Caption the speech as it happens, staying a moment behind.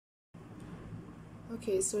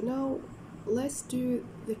Okay, so now let's do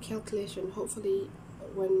the calculation. Hopefully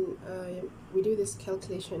when we do this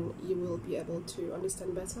calculation, you will be able to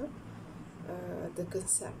understand better the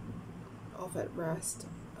concept of at rest,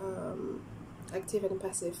 active and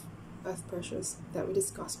passive earth pressures that we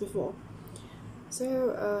discussed before.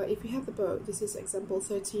 So if you have the book, this is example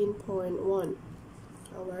 13.1.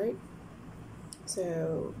 Alright,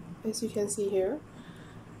 so as you can see here,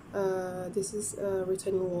 this is a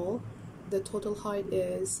retaining wall. The total height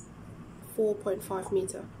is 4.5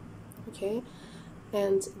 meter, okay,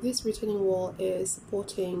 and this retaining wall is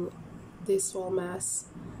supporting this soil mass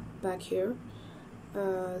back here.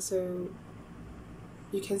 So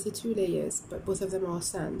you can see two layers, but both of them are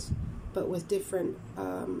sand, but with different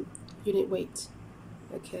unit weight,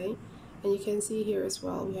 okay. And you can see here as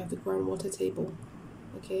well, we have the groundwater table,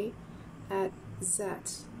 okay, at Z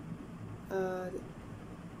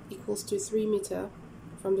equals to 3 meter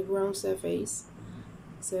from the ground surface.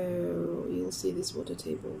 So you'll see this water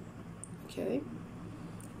table, okay.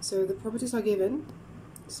 So the properties are given,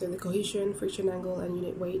 so the cohesion, friction angle, and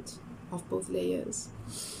unit weight of both layers.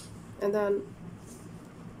 And then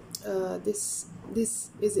this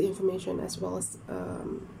is the information as well as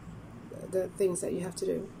the things that you have to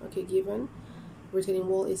do. Okay, given retaining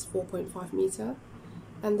wall is 4.5 meter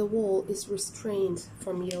and the wall is restrained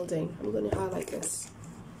from yielding. I'm going to highlight this.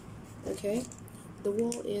 Okay, the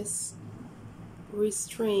wall is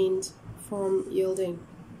restrained from yielding.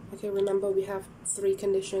 Okay, remember we have three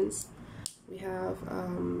conditions. We have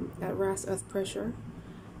at rest earth pressure,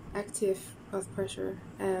 active earth pressure,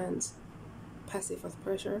 and passive earth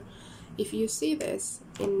pressure. If you see this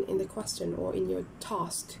in the question or in your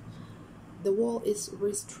task, the wall is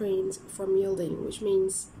restrained from yielding, which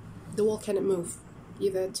means the wall cannot move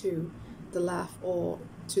either to the left or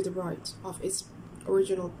to the right of its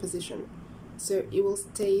original position. So it will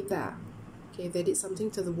stay there. Okay, they did something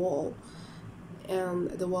to the wall and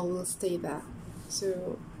the wall will stay there.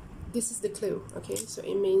 So this is the clue. Okay, so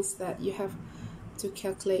it means that you have to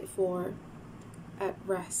calculate for at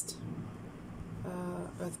rest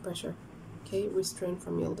earth pressure, okay, restrained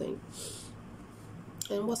from yielding.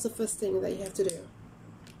 And what's the first thing that you have to do?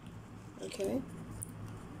 Okay,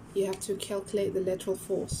 you have to calculate the lateral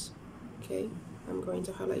force. Okay, I'm going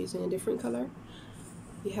to highlight using a different color.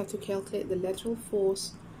 You have to calculate the lateral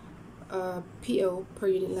force PO per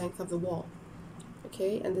unit length of the wall.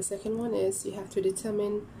 Okay, and the second one is you have to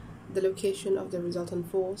determine the location of the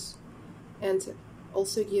resultant force, and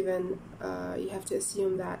also given you have to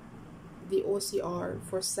assume that the OCR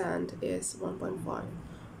for sand is 1.5.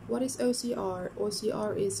 What is OCR?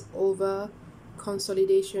 OCR is over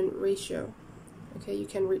consolidation ratio. Okay, you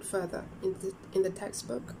can read further in the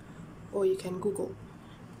textbook or you can Google.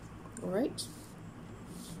 Alright,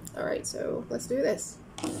 so let's do this.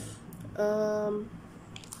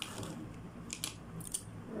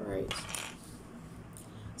 Alright,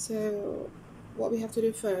 so what we have to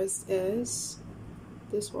do first is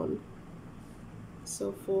this one.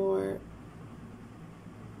 So for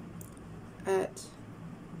at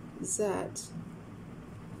Z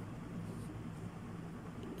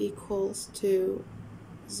equals to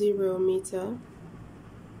 0 meter,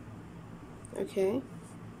 okay,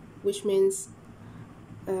 which means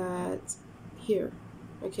at here,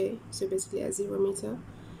 okay, so basically at 0 meter.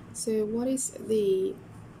 So what is the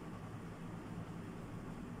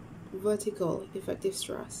vertical effective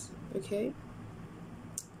stress? Okay,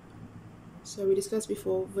 so we discussed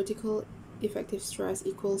before, vertical effective stress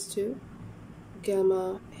equals to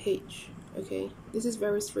gamma H. Okay, this is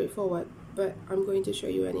very straightforward, but I'm going to show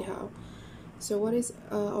you anyhow. So what is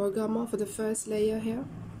our gamma for the first layer here?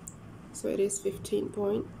 So it is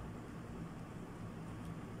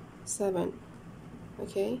 15.7,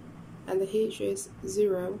 okay, and the H is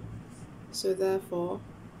 0, so therefore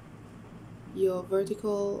your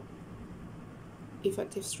vertical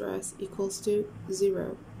effective stress equals to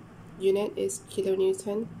 0. Unit is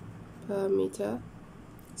kilonewton per meter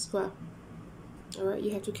square. Alright,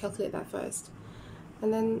 you have to calculate that first.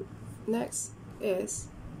 And then next is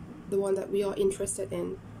the one that we are interested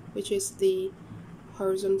in, which is the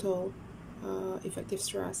horizontal effective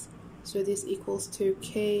stress. So this equals to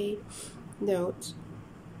K naught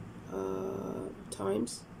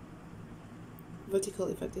times vertical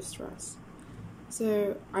effective stress.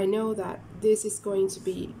 So I know that this is going to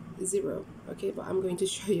be 0, okay, but I'm going to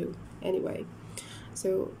show you anyway.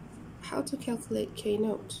 So how to calculate K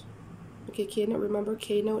naught? Okay, K naught, remember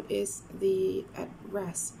K naught is the at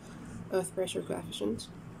rest earth pressure coefficient.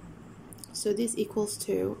 So this equals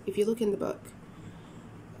to, if you look in the book,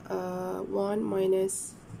 1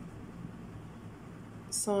 minus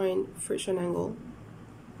sine friction angle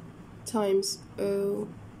times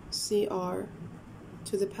OCR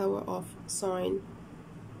to the power of sine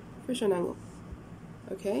friction angle.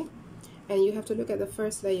 Okay, and you have to look at the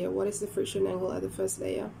first layer. What is the friction angle at the first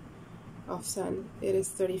layer of sand? It is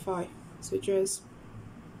 35. So just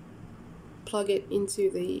plug it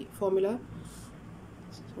into the formula.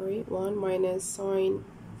 1 minus sine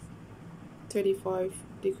 35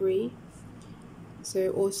 degree.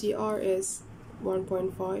 So OCR is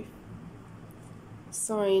 1.5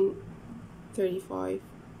 sine 35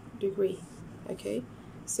 degree. Okay,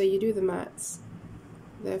 so you do the maths.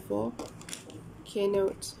 Therefore,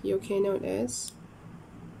 your K note is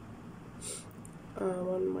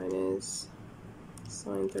 1 minus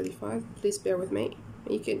sine 35. Please bear with me.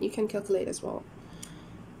 You can calculate as well.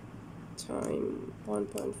 Time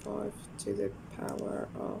 1.5 to the power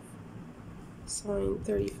of sine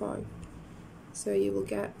 35. So you will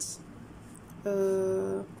get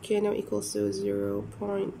K note equals to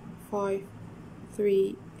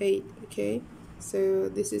 0.538. Okay, so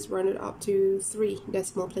this is rounded up to 3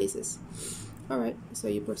 decimal places. Alright, so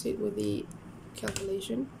you proceed with the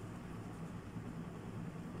calculation.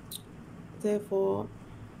 Therefore,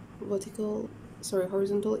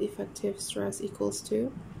 horizontal effective stress equals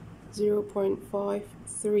to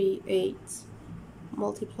 0.538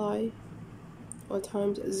 multiply or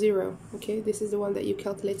times 0. Okay, this is the one that you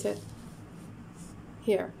calculated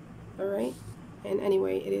here. Alright, and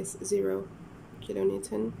anyway, it is 0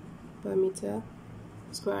 kilonewton per meter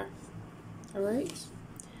square. Alright,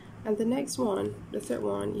 and the next one, the third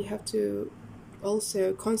one, you have to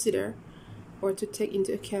also consider or to take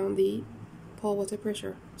into account the pore water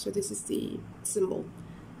pressure. So this is the symbol.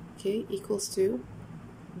 Okay, equals to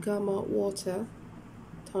gamma water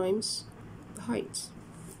times the height.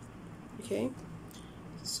 Okay,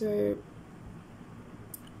 so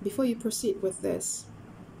before you proceed with this,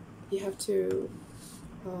 you have to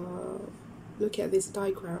look at this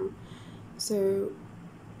diagram. So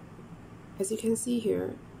as you can see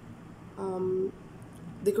here,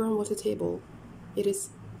 the groundwater table, it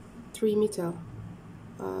is 3 meter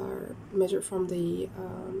measured from the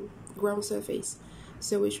ground surface.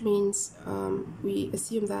 So which means we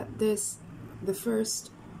assume that the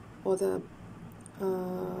first or the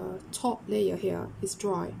top layer here is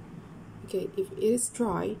dry. Okay, if it is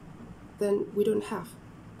dry, then we don't have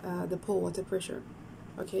the pore water pressure.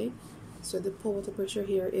 Okay, so the pore water pressure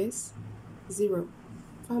here is 0.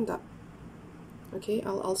 Faham tak? Okay,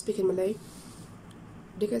 I'll speak in Malay.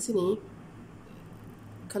 Dekat sini,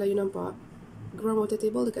 kalau you nampak groundwater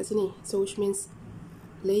table dekat sini, so which means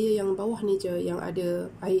layer yang bawah ni je yang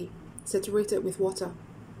ada air, saturated with water.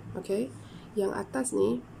 Okay, yang atas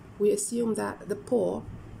ni, we assume that the pore,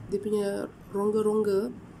 dia punya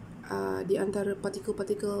rongga-rongga di antara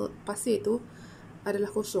partikel-partikel pasir tu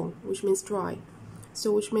adalah kosong, which means dry.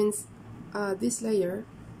 So which means this layer,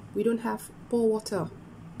 we don't have pore water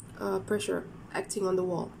pressure acting on the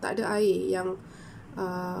wall. Tak ada air yang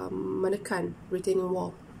menekan retaining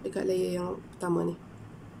wall dekat layer yang pertama ni.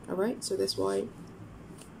 Alright, so that's why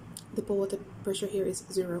the pore water pressure here is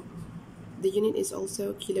 0. The unit is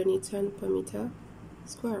also kilonewton per meter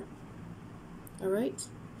square. Alright,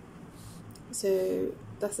 so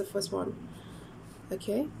that's the first one.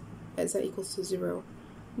 Okay, at z equals to 0.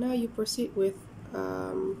 Now you proceed with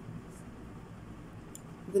the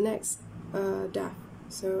next daf.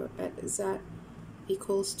 So at z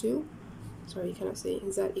equals to, sorry, you cannot say,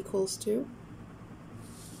 z equals to,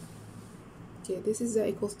 okay, this is z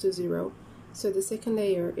equals to 0. So the second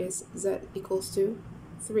layer is z equals to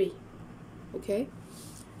 3. Okay,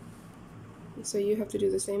 so you have to do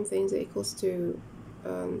the same thing. Z equals to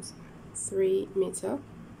 3 meter.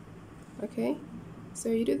 Okay, so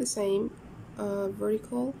you do the same.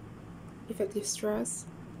 Vertical effective stress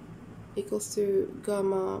equals to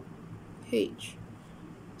gamma h.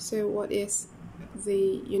 So what is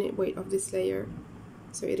the unit weight of this layer?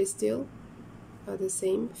 So it is still the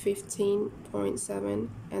same, 15.7,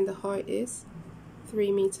 and the height is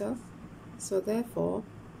 3 meter. So therefore,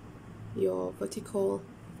 your vertical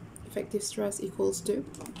effective stress equals to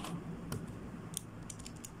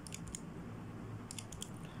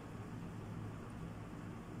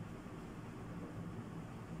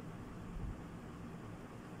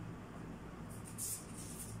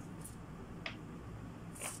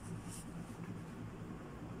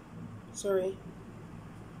sorry,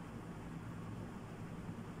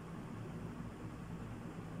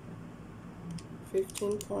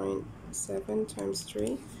 .7 times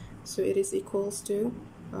 3, so it is equals to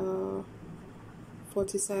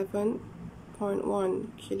 47.1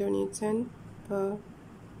 kilonewton per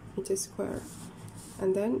meter square.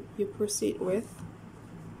 And then you proceed with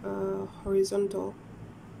horizontal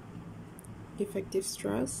effective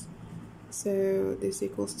stress. So this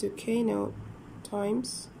equals to K naught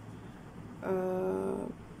times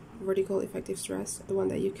vertical effective stress, the one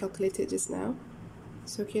that you calculated just now.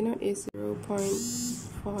 So K naught is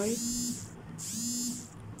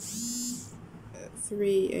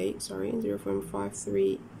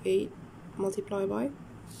 0.538 multiplied by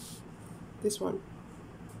this one,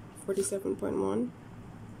 47.1.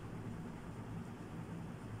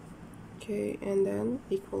 Okay, and then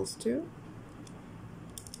equals to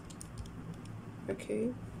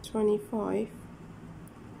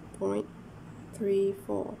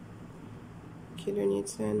 25.34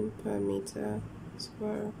 kilonewton per meter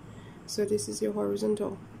square. So this is your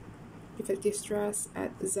horizontal effective stress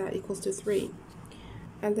at Z equals to 3.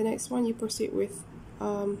 And the next one, you proceed with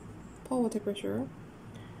pore water pressure.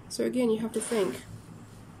 So again, you have to think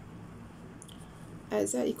at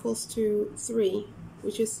Z equals to 3,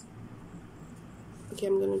 which is, okay,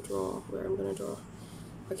 I'm going to draw where I'm going to draw.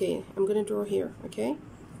 Okay, I'm going to draw here, okay?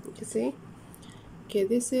 You can see? Okay,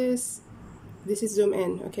 this is zoom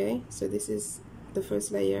in, okay? So this is the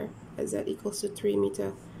first layer at Z equals to 3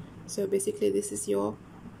 meter. So basically this is your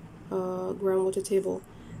groundwater table.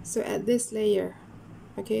 So at this layer,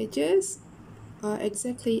 okay, just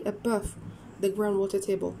exactly above the groundwater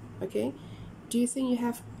table, okay, do you think you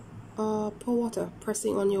have pore water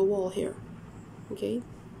pressing on your wall here? Okay,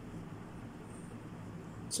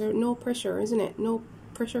 so no pressure, isn't it? No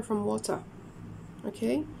pressure from water,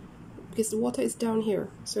 okay, because the water is down here.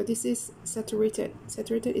 So this is saturated.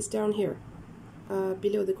 Saturated is down here,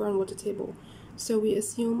 below the groundwater table. So we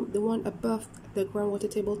assume the one above the groundwater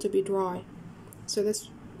table to be dry. So that's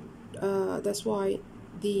why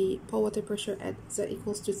the pore water pressure at Z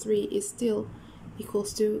equals to 3 is still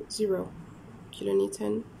equals to 0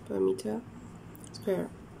 kilonewton per meter square.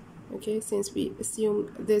 Okay, since we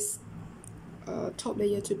assume this top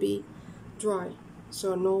layer to be dry,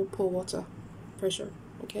 so no pore water pressure.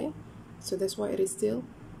 Okay, so that's why it is still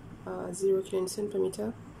 0 kilonewton per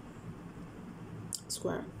meter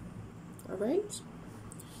square. Alright,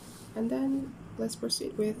 and then let's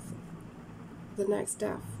proceed with the next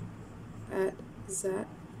step at Z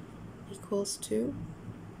equals to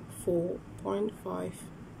 4.5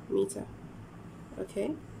 meter.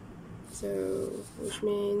 Okay, so which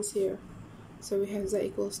means here, so we have Z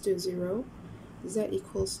equals to 0, Z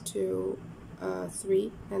equals to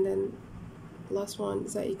 3, and then last one,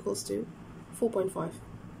 Z equals to 4.5,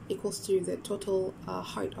 equals to the total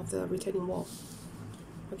height of the retaining wall.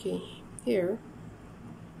 Okay, here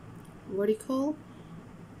vertical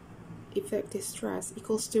effective stress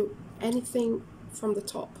equals to anything from the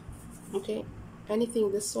top. Okay,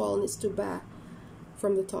 anything the soil needs to bear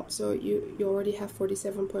from the top. So you already have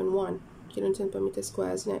 47.1 kilonewton per meter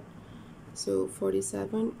square, isn't it? So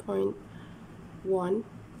 47.1,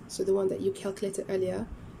 so the one that you calculated earlier.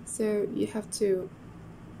 So you have to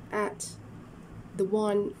add the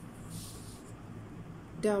one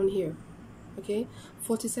down here. Okay,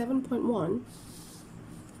 47.1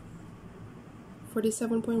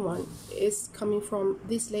 is coming from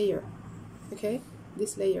this layer. Okay,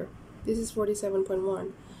 this layer, this is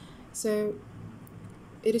 47.1. so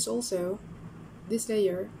it is also, this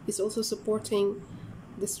layer is also supporting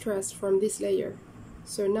the stress from this layer.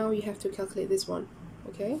 So now you have to calculate this one.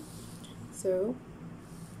 Okay, so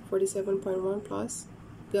 47.1 plus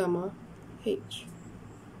gamma H.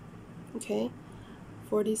 Okay,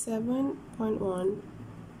 47.1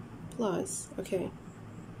 plus, okay,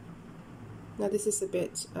 now this is a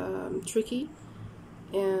bit tricky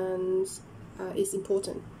and it's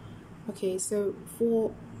important. Okay, so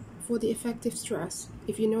for the effective stress,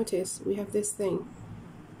 if you notice, we have this thing,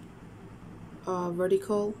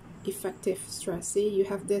 vertical effective stress. See, you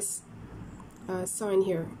have this sign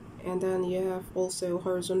here, and then you have also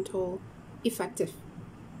horizontal effective.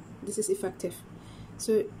 This is effective.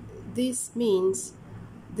 So this means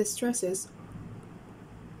the stresses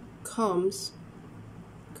come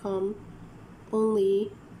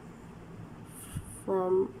only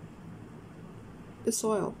from the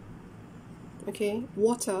soil. Okay,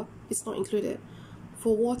 water is not included.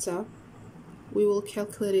 For water, we will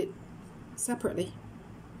calculate it separately.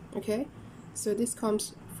 Okay, so this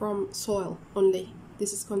comes from soil only.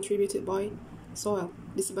 This is contributed by soil,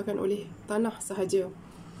 disebabkan oleh tanah sahaja.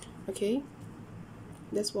 Okay,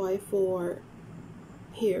 that's why for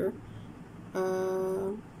here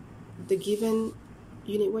the given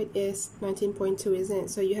unit weight is 19.2, isn't it?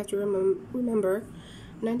 So you have to remember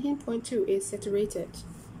 19.2 is saturated.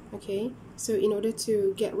 Okay, so in order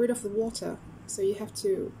to get rid of the water, so you have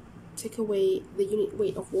to take away the unit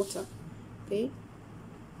weight of water. Okay,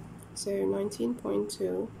 so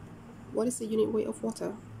 19.2, what is the unit weight of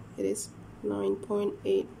water? It is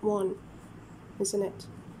 9.81, isn't it?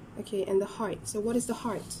 Okay, and the height. So what is the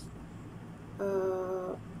height?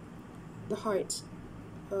 The height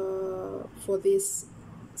for this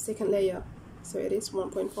second layer, so it is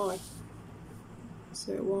 1.5.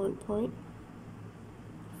 So 1.5.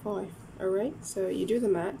 Alright, so you do the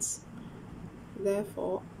maths.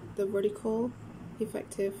 Therefore, the vertical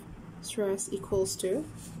effective stress equals to,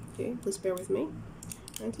 okay, please bear with me,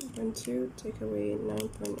 19.2 take away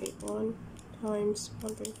 9.81 times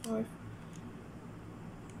 1.5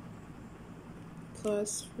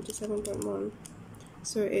 plus 47.1,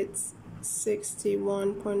 so it's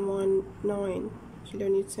 61.19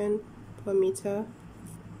 kilonewton per meter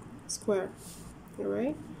square.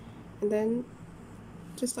 Alright, and then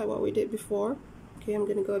just like what we did before, okay, I'm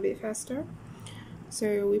going to go a bit faster.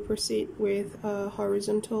 So we proceed with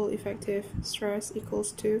horizontal effective stress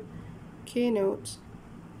equals to K naught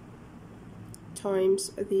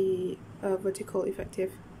times the vertical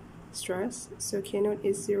effective stress. So K naught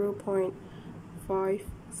is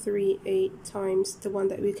 0.538 times the one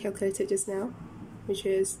that we calculated just now, which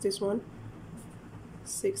is this one,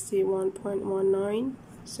 61.19.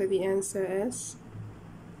 So the answer is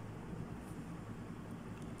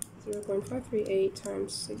 0.538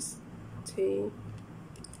 times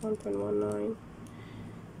 61.19.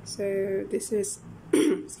 So this is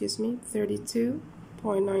excuse me,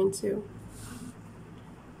 32.92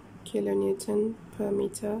 kilonewton per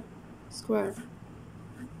meter square.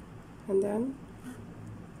 And then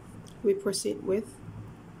we proceed with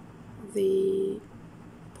the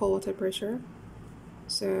pore water pressure.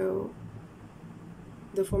 So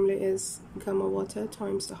the formula is gamma water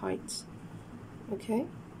times the height. Okay,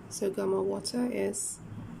 so gamma water is,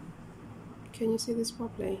 can you see this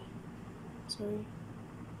properly? Sorry.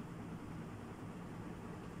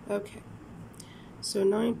 Okay, so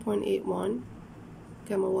 9.81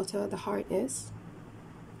 gamma water, the height is,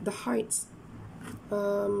 the height,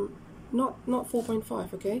 not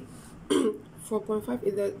 4.5, okay? 4.5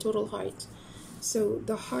 is the total height. So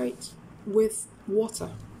the height with water,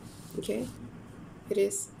 okay, it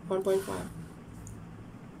is 1.5.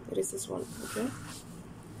 It is this one, okay?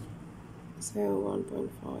 So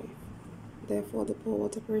 1.5. Therefore, the pore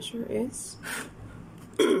water pressure is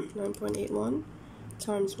 9.81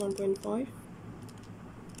 times 1.5.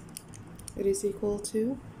 It is equal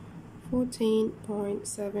to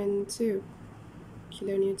 14.72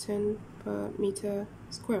 kilonewton per meter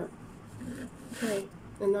square. Okay,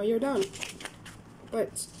 and now you're done.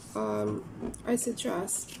 But I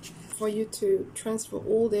suggest for you to transfer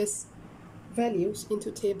all these values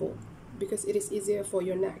into table because it is easier for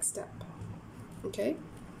your next step. Okay,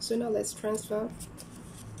 so now let's transfer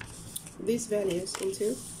these values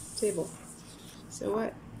into table. So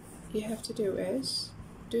what you have to do is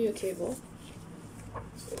do your table.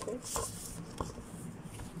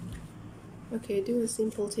 Okay, do a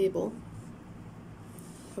simple table.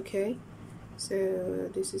 Okay, so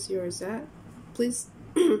this is your Z. Please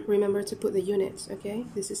remember to put the units. Okay,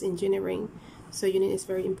 this is engineering, so unit is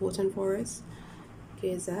very important for us.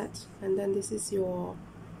 Okay, Z, and then this is your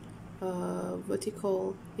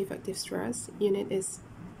vertical effective stress. Unit is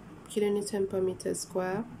kilonewton per meter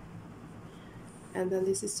square, and then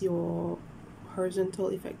this is your horizontal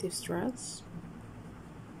effective stress.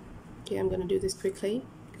 Okay, I'm going to do this quickly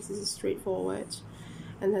because this is straightforward.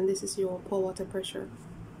 And then this is your pore water pressure.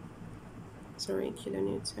 Sorry,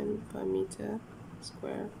 kilonewton per meter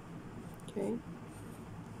square. Okay.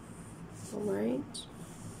 Alright.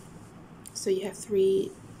 So you have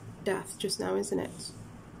 3 depths just now, isn't it?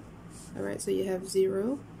 Alright, so you have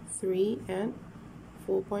 0, 3, and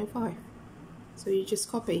 4.5. So you just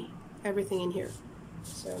copy everything in here.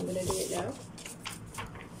 So I'm going to do it now.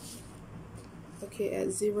 Okay,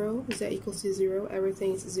 at 0, Z equals to 0,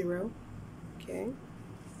 everything is 0. Okay.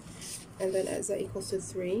 And then at Z equals to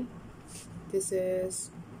 3, this is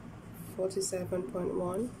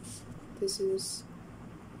 47.1. This is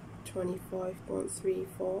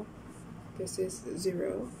 25.34. This is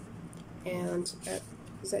 0. And at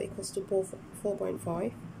Z equals to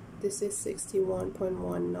 4.5, this is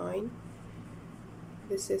 61.19.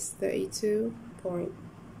 This is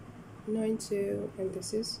 32.92, and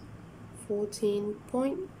this is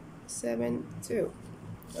 14.72.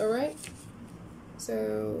 Alright,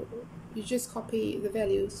 so you just copy the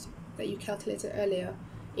values that you calculated earlier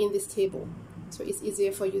in this table, so it's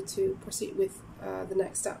easier for you to proceed with the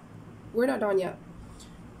next step. We're not done yet.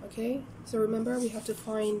 Okay, so remember we have to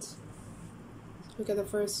find, look at the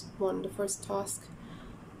first one, the first task,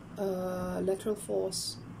 lateral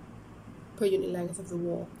force per unit length of the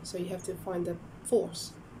wall. So you have to find the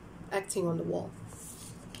force acting on the wall.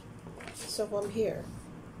 So from here,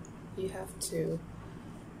 you have to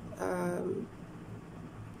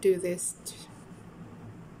do this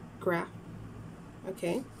graph.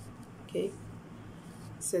 Okay,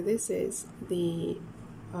 so this is the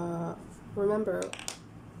remember,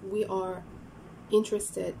 we are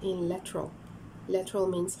interested in lateral. Lateral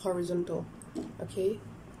means horizontal. Okay,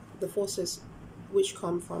 the forces which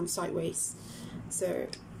come from sideways. So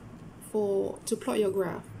to plot your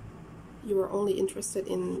graph, you are only interested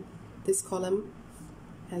in this column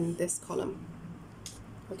and this column.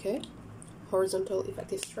 Okay, horizontal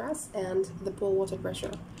effective stress and the pore water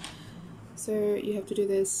pressure. So you have to do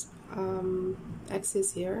this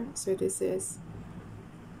axis here. So this is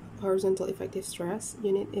horizontal effective stress.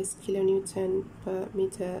 Unit is kilonewton per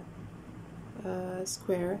meter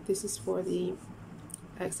square. This is for the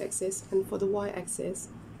x-axis, and for the y-axis,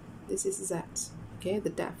 this is z. Okay,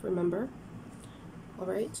 the depth, remember. All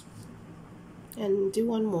right, and do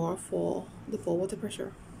one more for the pore water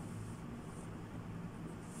pressure.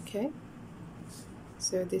 Okay,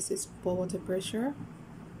 so this is pore water pressure.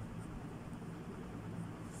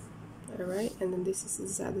 All right, and then this is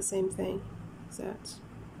z, the same thing, z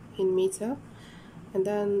in meter, and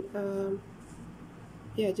then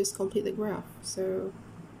yeah, just complete the graph. So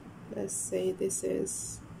let's say this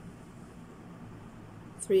is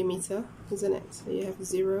 3 meter, isn't it? So you have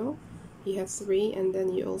 0, you have 3, and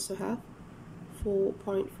then you also have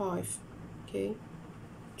 4.5. Okay,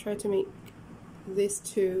 try to make these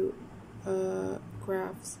two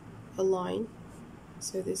graphs align.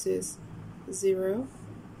 So this is 0,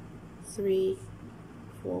 3,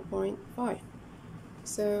 4.5.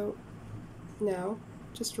 So now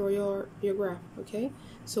just draw your graph. Okay,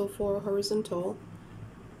 so for horizontal,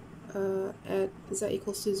 at z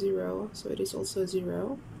equals to 0, so it is also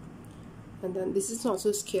 0, and then this is not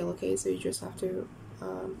to scale. Okay, so you just have to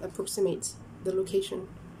approximate the location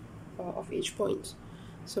of each point.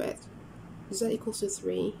 So at z equals to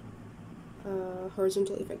 3,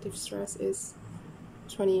 horizontal effective stress is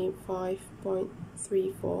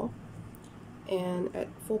 25.34, and at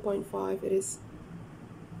 4.5 it is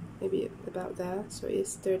maybe about there, so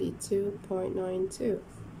it's 32.92.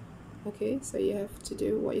 Okay, so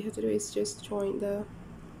what you have to do is just join the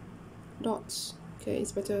dots. Okay,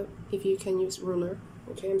 it's better if you can use ruler.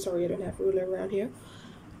 Okay, I'm sorry I don't have ruler around here.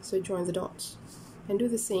 So join the dots and do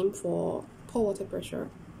the same for pore water pressure.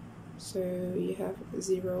 So you have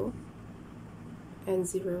 0 and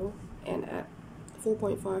 0, and at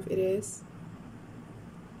 4.5 it is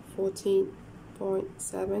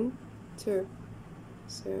 14.72.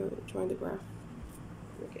 So join the graph.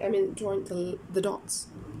 Okay, I mean join the dots.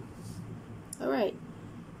 Alright,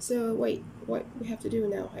 so wait, what we have to do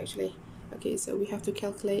now actually? Okay, so we have to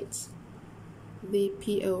calculate the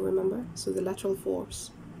PO, remember? So the lateral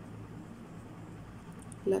force.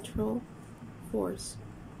 Lateral force.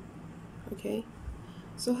 Okay,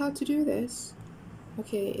 so how to do this?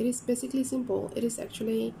 Okay, it is basically simple. It is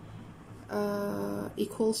actually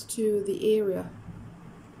equals to the area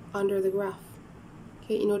under the graph.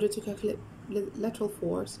 Okay, in order to calculate the lateral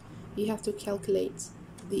force, you have to calculate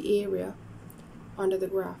the area under the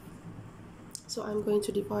graph. So I'm going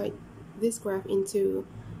to divide this graph into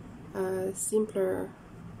simpler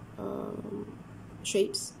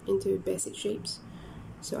shapes, into basic shapes.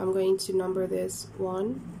 So I'm going to number this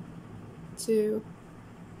 1, 2,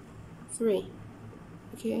 3.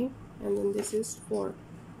 Okay, and then this is 4.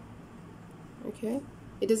 Okay,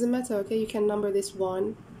 it doesn't matter. Okay, you can number this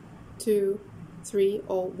 1, 2, 3,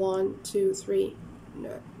 or 1, 2, 3.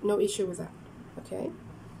 No issue with that. Okay,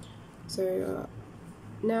 so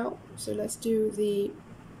now, so let's do the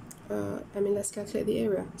let's calculate the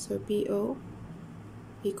area. So PO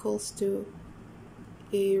equals to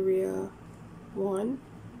area 1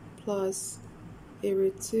 plus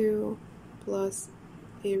area 2 plus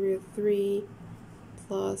area 3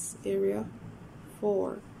 plus area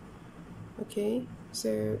 4. Okay,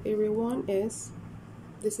 so area 1 is,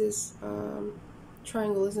 this is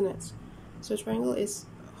triangle, isn't it? So triangle is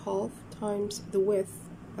half times the width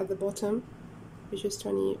at the bottom, which is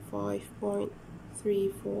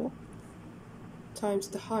 25.34, times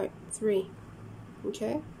the height, 3.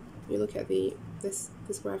 Okay, you look at this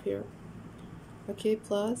graph here. Okay,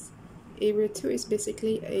 plus area 2 is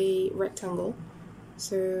basically a rectangle,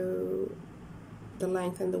 so the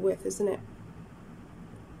length and the width, isn't it?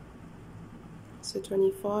 So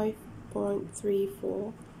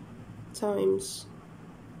 25.34 times,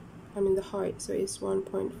 the height, so it's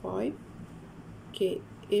 1.5. Okay,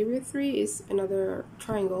 area 3 is another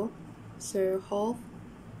triangle, so half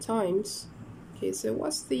times, okay, so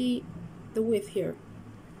what's the width here?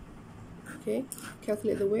 Okay,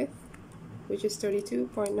 calculate the width, which is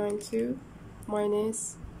 32.92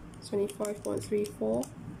 minus 25.34.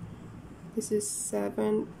 This is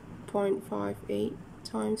 7.58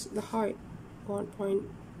 times the height,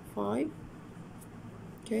 1.5.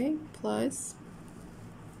 Okay, plus,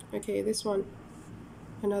 okay, this one,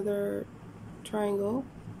 another triangle,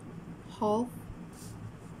 half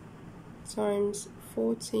times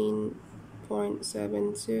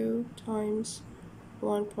 14.72 times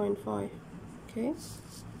 1.5. Okay,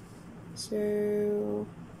 so,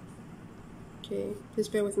 okay, please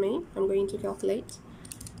bear with me. I'm going to calculate.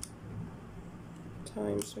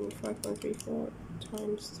 Times 25.34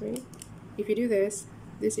 times 3. If you do this,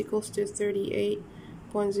 this equals to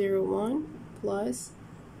 38.01 plus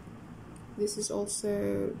this is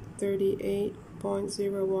also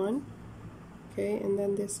 38.01. Okay, and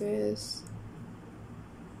then this is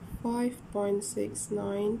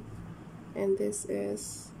 5.69, and this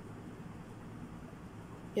is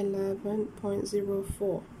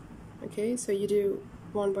 11.04. Okay, so you do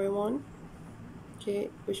one by one, okay,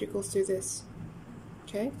 which equals to this.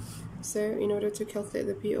 Okay, so in order to calculate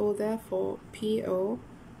the PO, therefore PO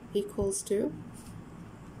equals to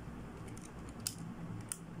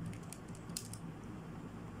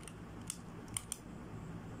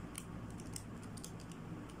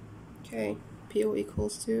PO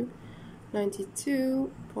equals to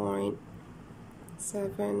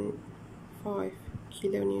 92.75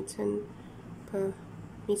 kilonewton per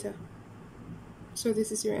meter. So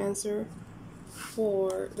this is your answer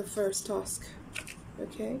for the first task.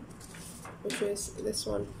 Okay, which is this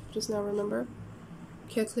one. Just now remember,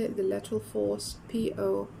 calculate the lateral force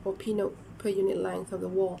PO or P note per unit length of the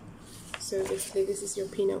wall. So basically this is your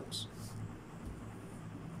P note.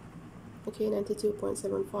 Okay,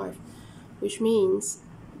 92.75, which means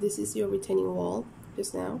this is your retaining wall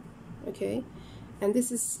just now. Okay, and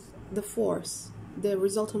this is the force, the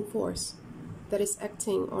resultant force that is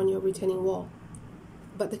acting on your retaining wall.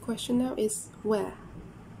 But the question now is where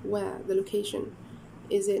the location.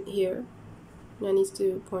 Is it here,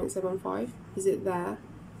 92.75? Is it there?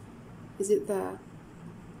 Is it there?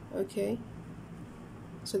 Okay,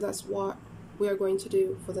 so that's what we are going to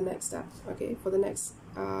do for the next step. Okay, for the next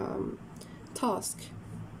task,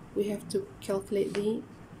 we have to calculate the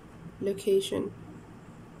location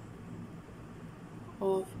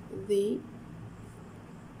of the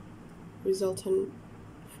resultant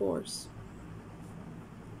force.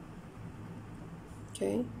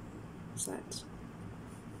 Okay, set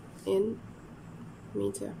in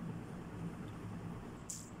meter.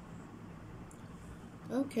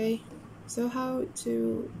 Okay, so how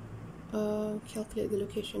to calculate the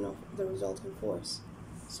location of the resultant force?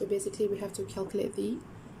 So basically we have to calculate the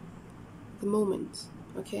moment.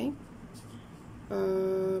 Okay,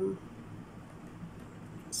 so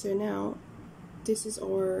now this is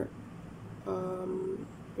our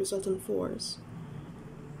resultant force.